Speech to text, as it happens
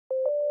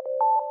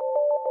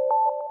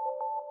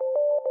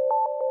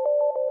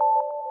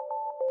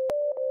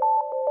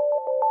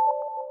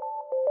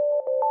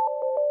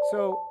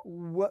So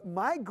what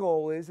my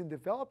goal is in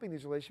developing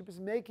these relationships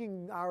is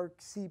making our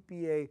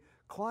CPA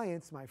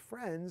clients, my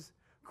friends,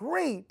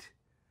 great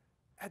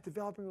at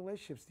developing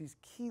relationships. These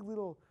key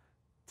little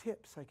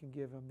tips I can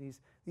give them,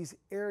 these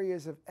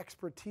areas of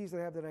expertise that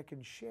I have that I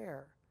can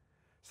share.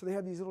 So they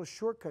have these little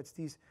shortcuts,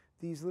 these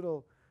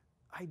little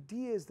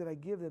ideas that I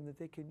give them that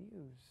they can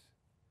use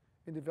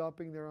in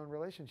developing their own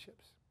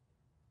relationships.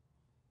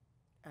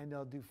 And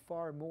they'll do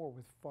far more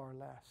with far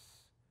less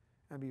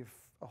and be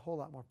a whole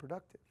lot more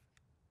productive.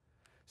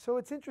 So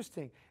it's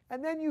interesting.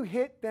 And then you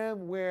hit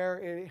them where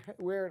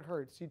it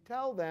hurts. You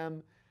tell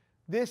them,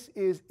 this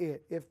is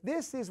it. If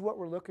this is what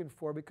we're looking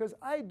for, because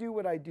I do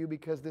what I do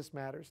because this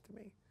matters to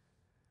me.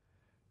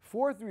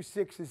 4 through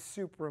 6 is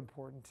super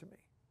important to me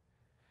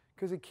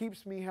because it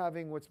keeps me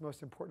having what's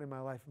most important in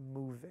my life,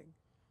 moving.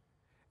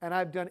 And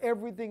I've done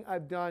everything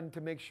I've done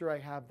to make sure I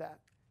have that.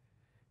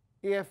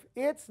 If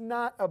it's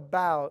not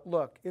about,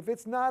 look, if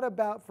it's not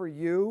about for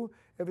you,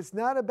 if it's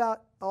not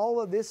about all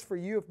of this for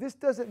you, if this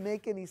doesn't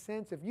make any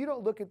sense, if you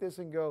don't look at this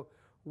and go,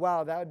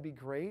 wow, that would be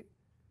great,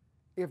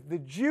 if the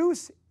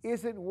juice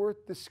isn't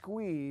worth the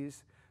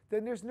squeeze,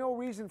 then there's no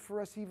reason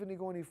for us even to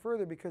go any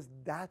further because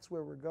that's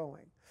where we're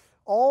going.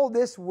 All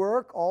this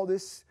work, all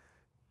this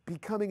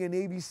becoming a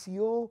Navy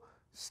SEAL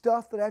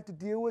stuff that I have to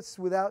deal with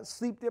without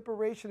sleep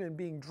deprivation and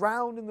being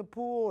drowned in the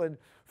pool and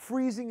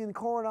freezing in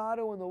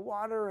Coronado in the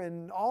water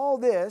and all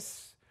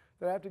this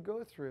that I have to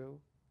go through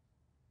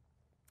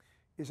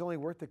is only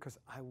worth it because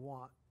I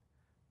want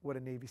what a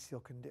Navy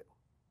SEAL can do.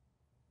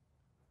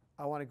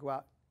 I want to go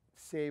out,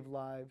 save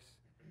lives,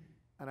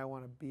 and I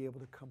want to be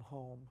able to come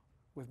home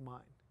with mine.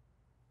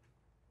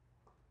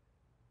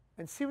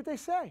 And see what they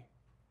say.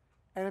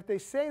 And if they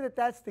say that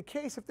that's the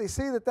case, if they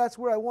say that that's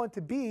where I want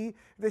to be, if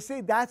they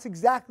say that's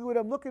exactly what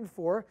I'm looking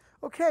for,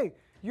 okay,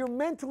 you're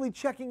mentally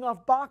checking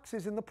off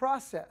boxes in the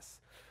process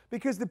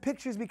because the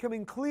picture is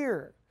becoming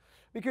clearer,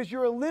 because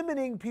you're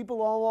eliminating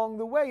people all along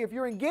the way. If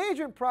your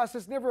engagement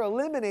process never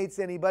eliminates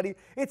anybody,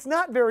 it's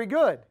not very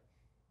good.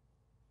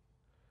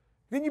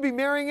 Then you'd be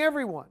marrying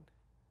everyone.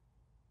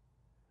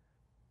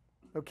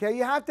 Okay,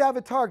 you have to have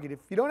a target. If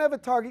you don't have a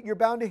target, you're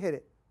bound to hit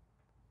it.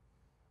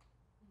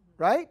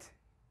 Right?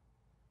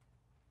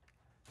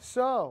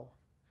 So,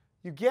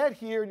 you get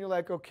here and you're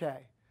like, okay,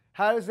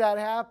 how does that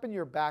happen?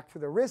 You're back to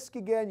the risk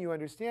again, you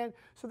understand.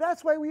 So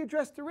that's why we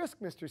address the risk,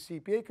 Mr.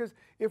 CPA, because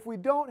if we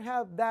don't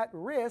have that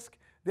risk,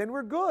 then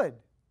we're good.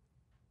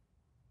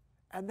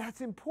 And that's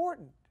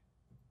important.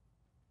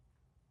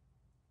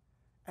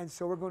 And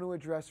so we're going to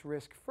address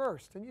risk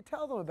first. And you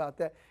tell them about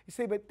that. You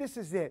say, but this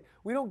is it.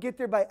 We don't get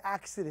there by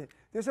accident.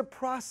 There's a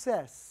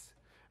process.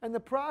 And the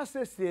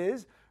process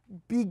is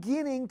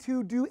beginning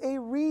to do a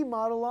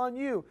remodel on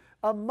you.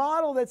 A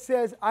model that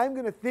says, I'm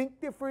going to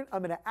think different,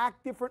 I'm going to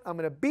act different, I'm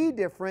going to be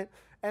different,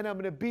 and I'm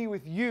going to be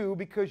with you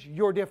because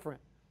you're different.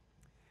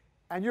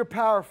 And you're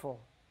powerful,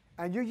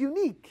 and you're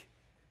unique.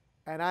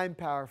 And I'm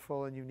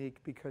powerful and unique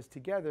because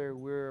together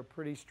we're a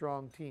pretty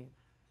strong team.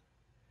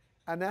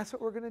 And that's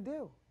what we're going to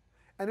do.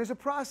 And there's a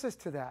process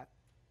to that.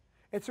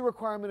 It's a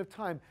requirement of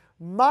time.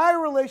 My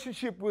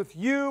relationship with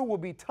you will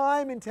be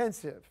time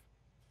intensive.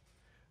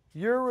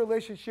 Your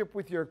relationship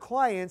with your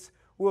clients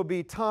will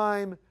be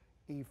time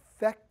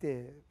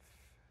effective.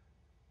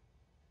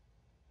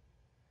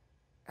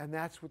 And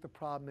that's what the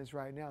problem is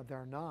right now.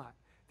 They're not.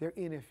 They're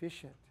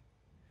inefficient.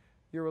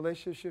 Your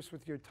relationships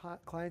with your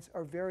clients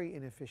are very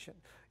inefficient.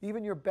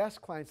 Even your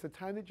best clients, the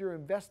time that you're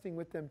investing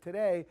with them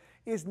today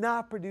is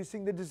not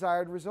producing the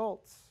desired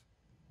results.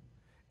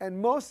 And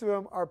most of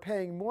them are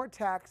paying more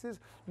taxes.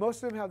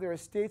 Most of them have their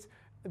estates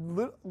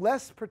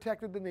less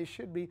protected than they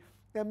should be.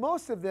 And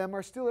most of them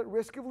are still at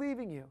risk of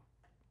leaving you.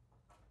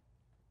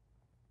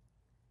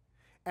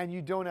 And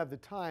you don't have the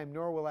time,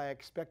 nor will I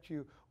expect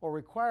you or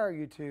require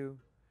you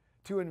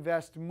to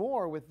invest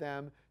more with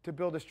them to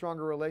build a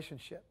stronger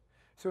relationship.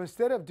 So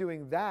instead of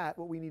doing that,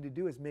 what we need to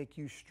do is make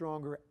you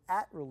stronger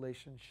at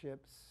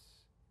relationships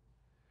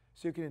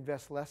so you can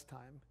invest less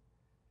time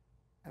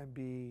and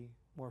be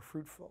more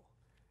fruitful.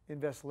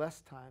 Invest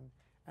less time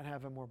and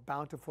have a more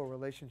bountiful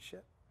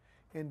relationship.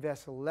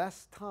 Invest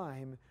less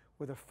time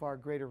with a far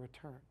greater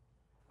return.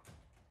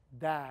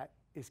 That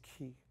is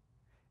key.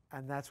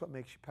 And that's what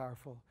makes you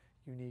powerful,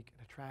 unique,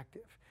 and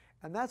attractive.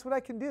 And that's what I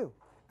can do.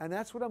 And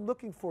that's what I'm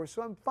looking for.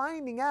 So I'm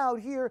finding out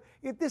here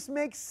if this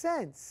makes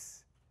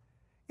sense.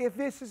 If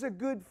this is a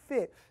good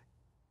fit.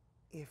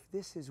 If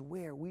this is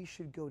where we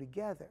should go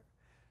together.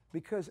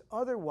 Because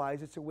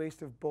otherwise it's a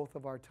waste of both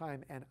of our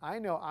time. And I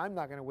know I'm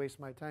not going to waste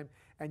my time,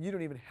 and you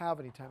don't even have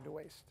any time to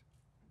waste.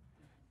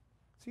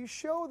 So you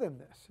show them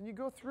this, and you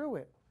go through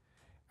it.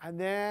 And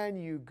then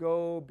you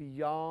go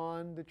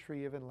beyond the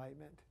tree of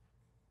enlightenment.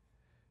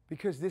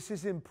 Because this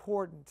is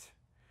important.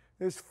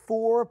 There's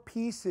 4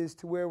 pieces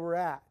to where we're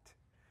at.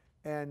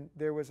 And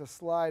there was a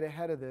slide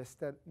ahead of this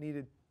that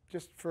needed,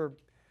 just for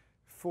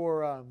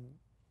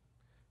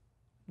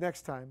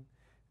next time.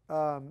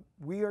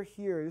 We are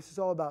here. This is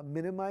all about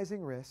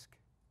minimizing risk.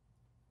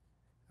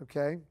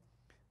 Okay?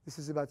 This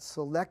is about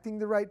selecting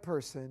the right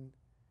person.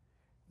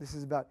 This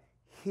is about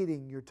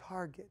hitting your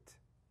target.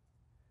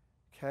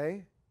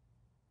 Okay?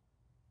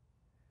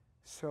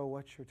 So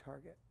what's your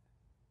target?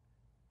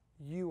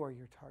 You are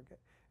your target.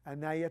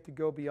 And now you have to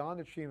go beyond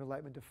the tree of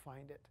enlightenment to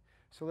find it.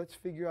 So let's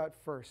figure out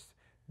first.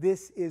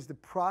 This is the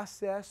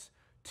process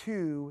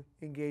to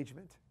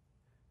engagement.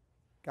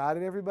 Got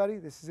it, everybody?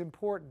 This is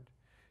important.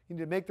 You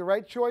need to make the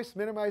right choice,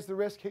 minimize the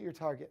risk, hit your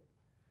target.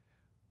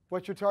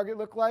 What's your target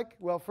look like?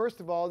 Well, first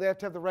of all, they have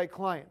to have the right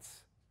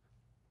clients.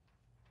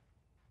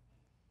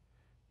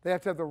 They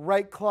have to have the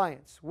right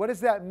clients. What does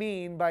that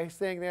mean by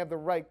saying they have the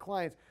right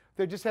clients?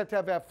 They just have to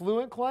have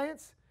affluent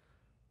clients?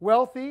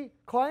 Wealthy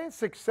clients?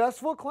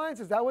 Successful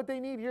clients? Is that what they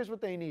need? Here's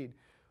what they need.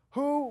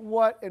 Who,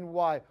 what, and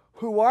why.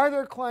 Who are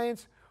their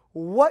clients?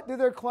 What do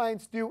their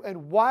clients do?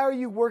 And why are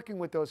you working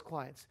with those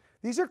clients?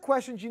 These are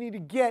questions you need to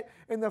get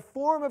in the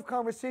form of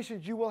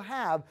conversations you will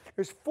have.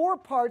 There's 4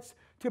 parts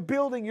to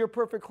building your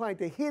perfect client,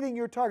 to hitting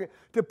your target,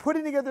 to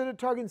putting together the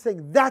target and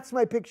saying, that's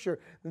my picture,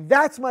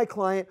 that's my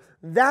client,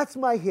 that's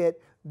my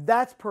hit,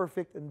 that's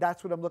perfect, and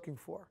that's what I'm looking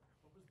for.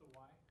 What was the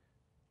why?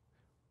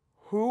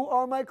 Who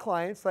are my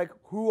clients? Like,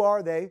 who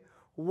are they?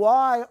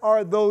 Why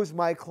are those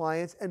my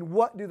clients? And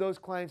what do those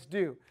clients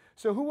do?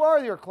 So who are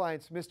your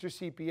clients, Mr.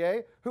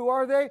 CPA? Who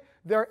are they?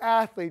 They're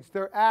athletes,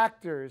 they're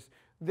actors,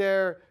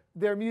 they're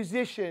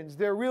musicians,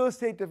 they're real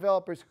estate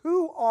developers.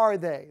 Who are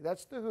they?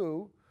 That's the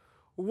who.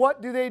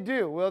 What do they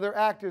do? Well, they're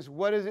actors.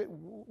 What is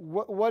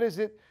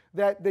it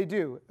that they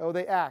do? Oh,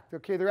 they act.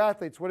 Okay, they're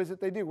athletes. What is it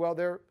they do? Well,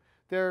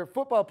 they're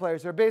football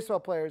players, they're baseball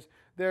players,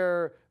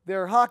 they're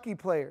hockey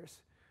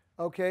players.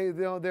 Okay,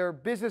 they're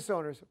business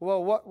owners.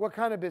 Well, what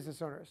kind of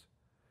business owners?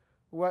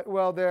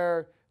 Well,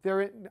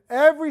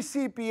 every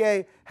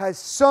CPA has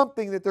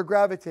something that they're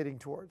gravitating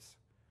towards.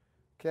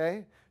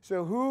 Okay?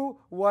 So who,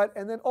 what,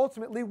 and then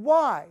ultimately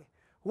why?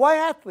 Why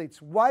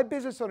athletes? Why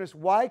business owners?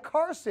 Why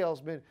car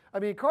salesmen?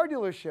 Car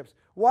dealerships.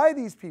 Why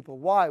these people?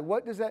 Why?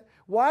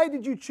 Why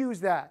did you choose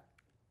that?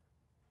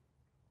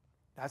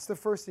 That's the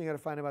first thing you got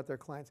to find about their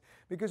clients.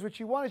 Because what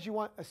you want is a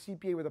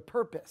CPA with a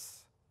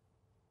purpose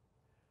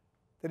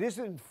that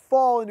doesn't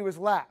fall into his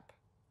lap.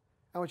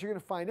 And what you're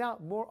going to find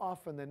out more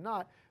often than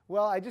not,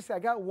 well, I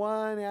got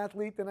one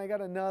athlete, then I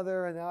got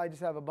another, and now I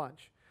just have a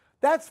bunch.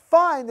 That's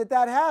fine that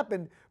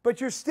happened,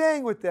 but you're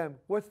staying with them.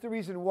 What's the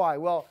reason why?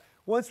 Well,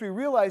 once we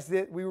realized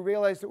that we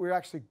were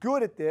actually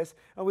good at this,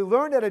 and we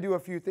learned how to do a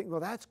few things. Well,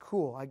 that's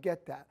cool. I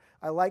get that.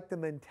 I like the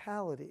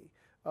mentality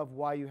of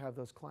why you have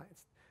those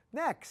clients.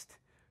 Next,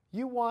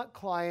 you want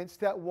clients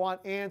that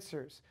want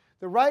answers.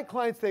 The right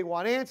clients, they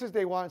want answers.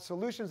 They want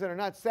solutions that are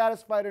not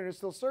satisfied and are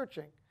still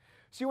searching.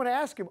 So you want to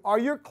ask them, are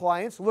your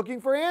clients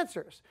looking for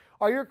answers?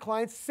 Are your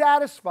clients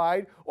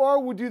satisfied,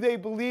 or do they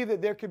believe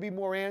that there could be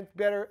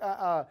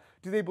better?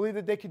 Do they believe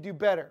that they could do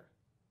better?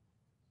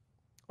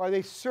 Are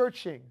they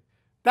searching?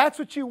 That's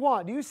what you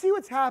want. Do you see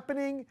what's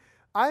happening?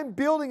 I'm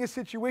building a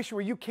situation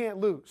where you can't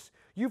lose.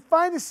 You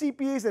find the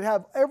CPAs that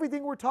have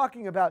everything we're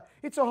talking about,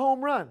 it's a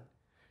home run.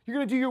 You're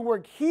going to do your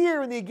work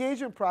here in the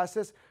engagement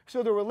process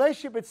so the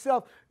relationship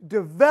itself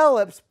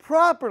develops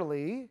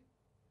properly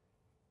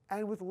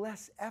and with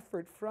less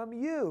effort from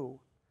you.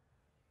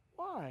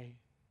 Why?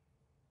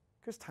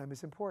 Because time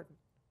is important.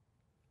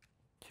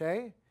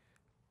 Okay?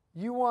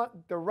 You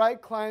want the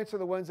right clients are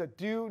the ones that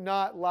do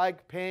not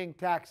like paying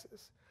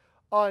taxes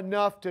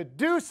enough to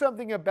do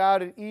something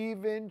about it,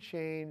 even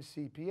change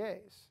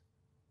CPAs.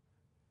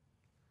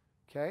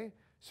 Okay?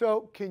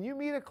 So can you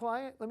meet a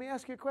client? Let me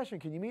ask you a question.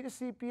 Can you meet a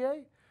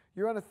CPA?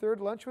 You're on a third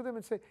lunch with them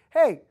and say,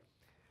 hey,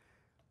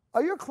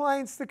 are your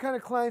clients the kind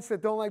of clients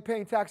that don't like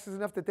paying taxes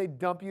enough that they'd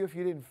dump you if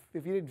you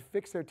didn't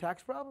fix their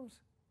tax problems?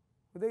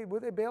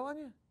 Would they bail on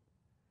you?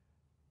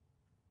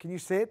 Can you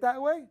say it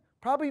that way?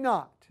 Probably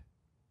not.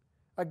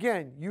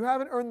 Again, you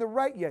haven't earned the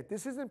right yet.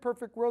 This isn't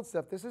perfect world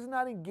stuff. This is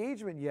not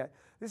engagement yet.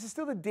 This is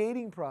still the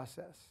dating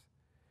process.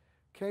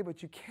 Okay,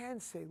 but you can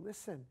say,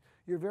 listen,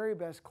 your very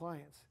best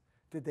clients,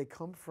 did they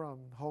come from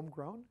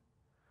homegrown?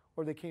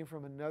 Or they came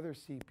from another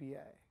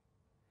CPA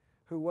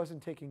who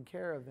wasn't taking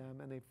care of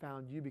them and they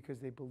found you because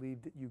they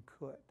believed that you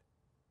could?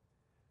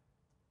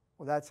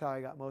 Well, that's how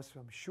I got most of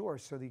them, sure.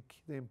 So the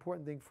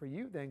important thing for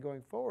you then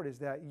going forward is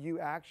that you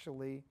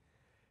actually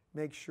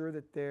make sure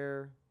that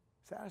they're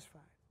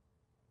satisfied.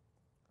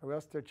 Or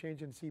else they're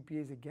changing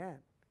CPAs again,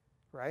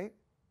 right?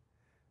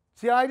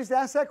 See how I just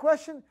asked that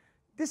question?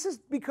 This is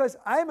because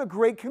I'm a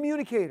great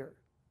communicator.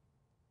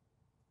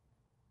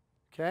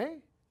 Okay?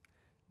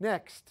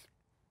 Next,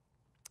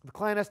 the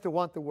client has to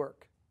want the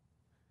work.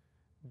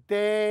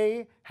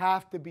 They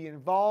have to be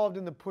involved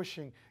in the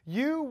pushing.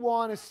 You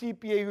want a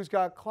CPA who's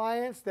got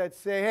clients that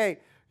say, hey,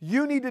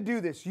 you need to do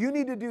this, you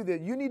need to do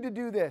this, you need to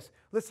do this.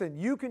 Listen,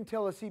 you can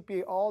tell a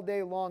CPA all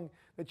day long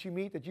that you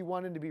meet that you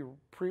want him to be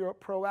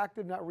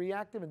proactive, not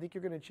reactive, and think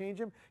you're going to change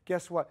him.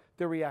 Guess what?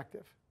 They're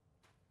reactive.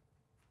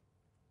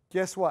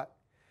 Guess what?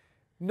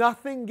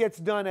 Nothing gets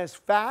done as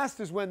fast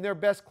as when their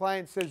best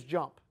client says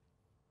jump.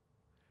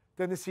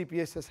 Then the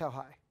CPA says how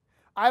high.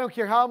 I don't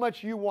care how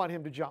much you want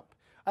him to jump.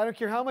 I don't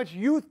care how much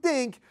you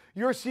think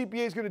your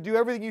CPA is going to do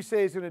everything you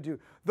say he's going to do.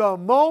 The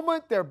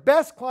moment their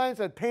best clients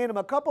that paying him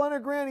a couple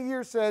 $100,000 a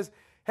year says,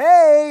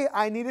 Hey,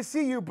 I need to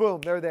see you.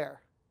 Boom, they're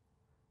there.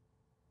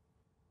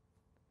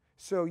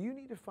 So you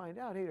need to find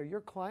out, hey, are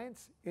your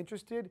clients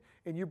interested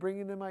in you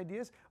bringing them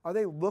ideas? Are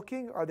they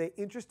looking? Are they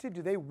interested?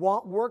 Do they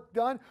want work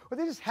done? Or are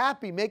they just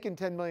happy making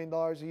 $10 million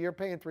a year,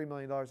 paying $3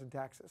 million in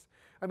taxes?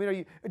 I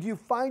mean, do you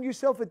find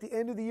yourself at the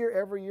end of the year,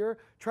 every year,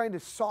 trying to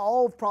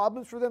solve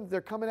problems for them?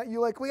 They're coming at you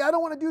like, well, I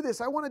don't want to do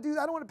this. I want to do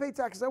that. I don't want to pay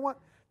taxes. I want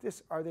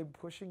this. Are they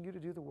pushing you to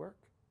do the work?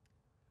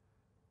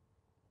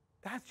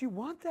 You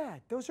want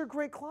that. Those are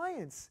great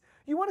clients.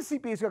 You want a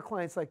CPA who's got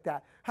clients like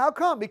that. How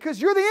come?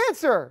 Because you're the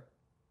answer.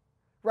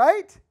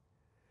 Right?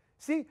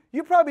 See,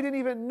 you probably didn't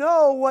even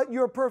know what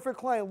your perfect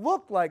client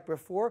looked like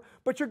before,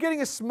 but you're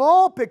getting a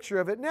small picture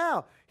of it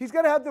now. He's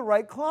got to have the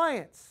right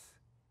clients.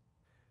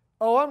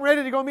 Oh, I'm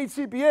ready to go meet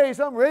CPAs.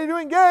 I'm ready to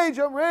engage.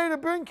 I'm ready to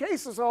bring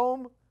cases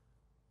home.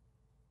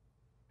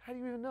 How do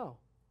you even know?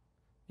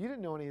 You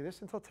didn't know any of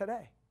this until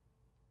today.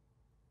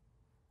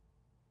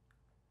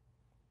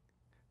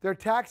 Their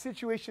tax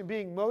situation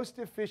being most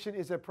efficient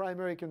is a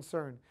primary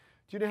concern.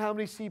 Do you know how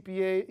many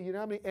you know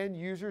how many end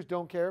users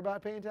don't care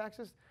about paying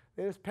taxes?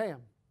 They just pay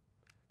them.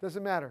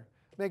 Doesn't matter.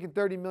 I'm making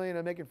 $30 million,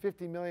 I'm making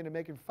 $50 million, I'm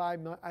making $5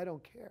 million. I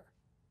don't care.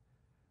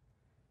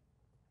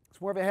 It's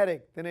more of a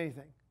headache than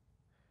anything.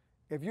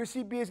 If your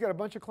CPA's got a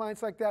bunch of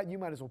clients like that, you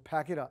might as well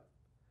pack it up.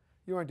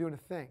 You aren't doing a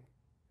thing.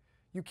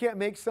 You can't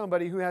make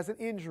somebody who has an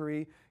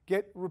injury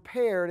get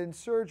repaired in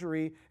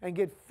surgery and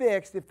get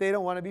fixed if they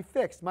don't want to be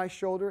fixed. My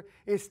shoulder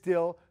is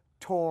still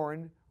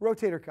torn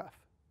rotator cuff.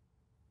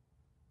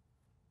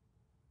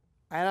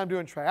 And I'm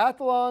doing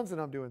triathlons, and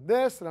I'm doing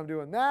this, and I'm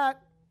doing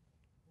that.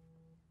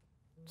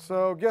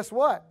 So guess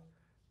what?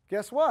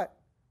 Guess what?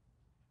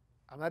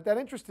 I'm not that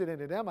interested in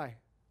it, am I?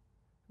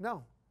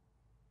 No.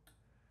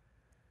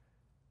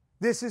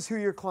 This is who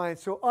your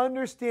clients. So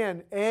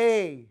understand,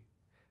 A,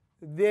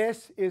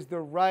 this is the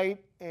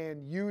right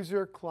and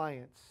user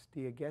clients.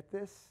 Do you get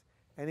this?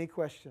 Any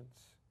questions?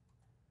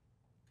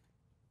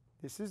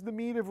 This is the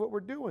meat of what we're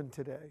doing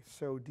today.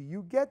 So do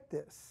you get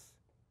this?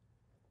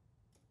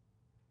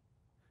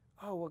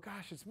 Oh, well,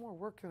 gosh, it's more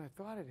work than I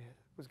thought it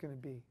was going to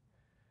be.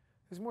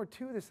 There's more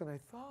to this than I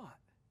thought.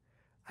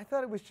 I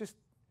thought it was just,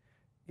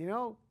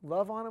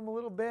 love on them a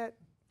little bit,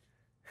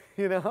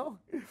 tell them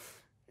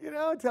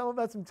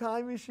about some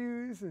time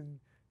issues and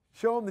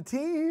show them the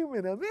team,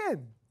 and I'm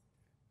in.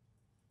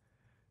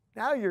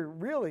 Now you're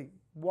really,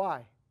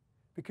 why?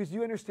 Because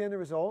you understand the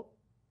result.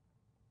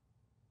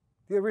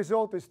 The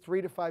result is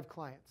 3 to 5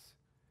 clients.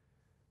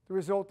 The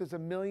result is $1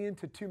 million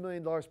to $2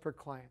 million per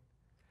client.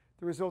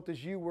 The result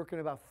is you working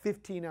about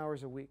 15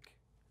 hours a week.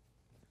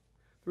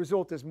 The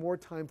result is more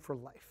time for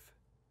life.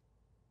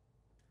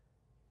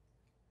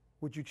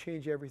 Would you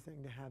change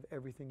everything to have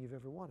everything you've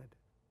ever wanted?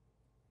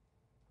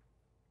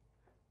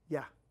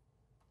 Yeah.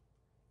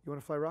 You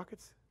want to fly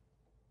rockets?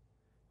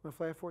 You want to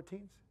fly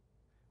F-14s?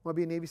 Want to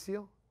be a Navy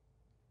SEAL?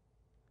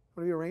 Want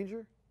to be a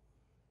Ranger?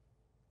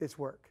 It's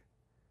work.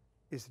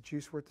 Is the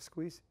juice worth the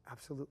squeeze?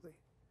 Absolutely.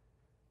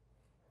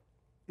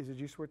 Is the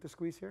juice worth the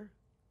squeeze here?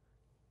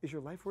 Is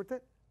your life worth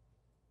it?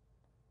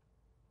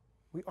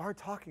 We are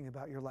talking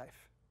about your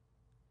life.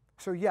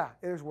 So yeah,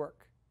 there's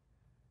work.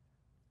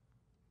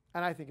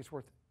 And I think it's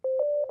worth it.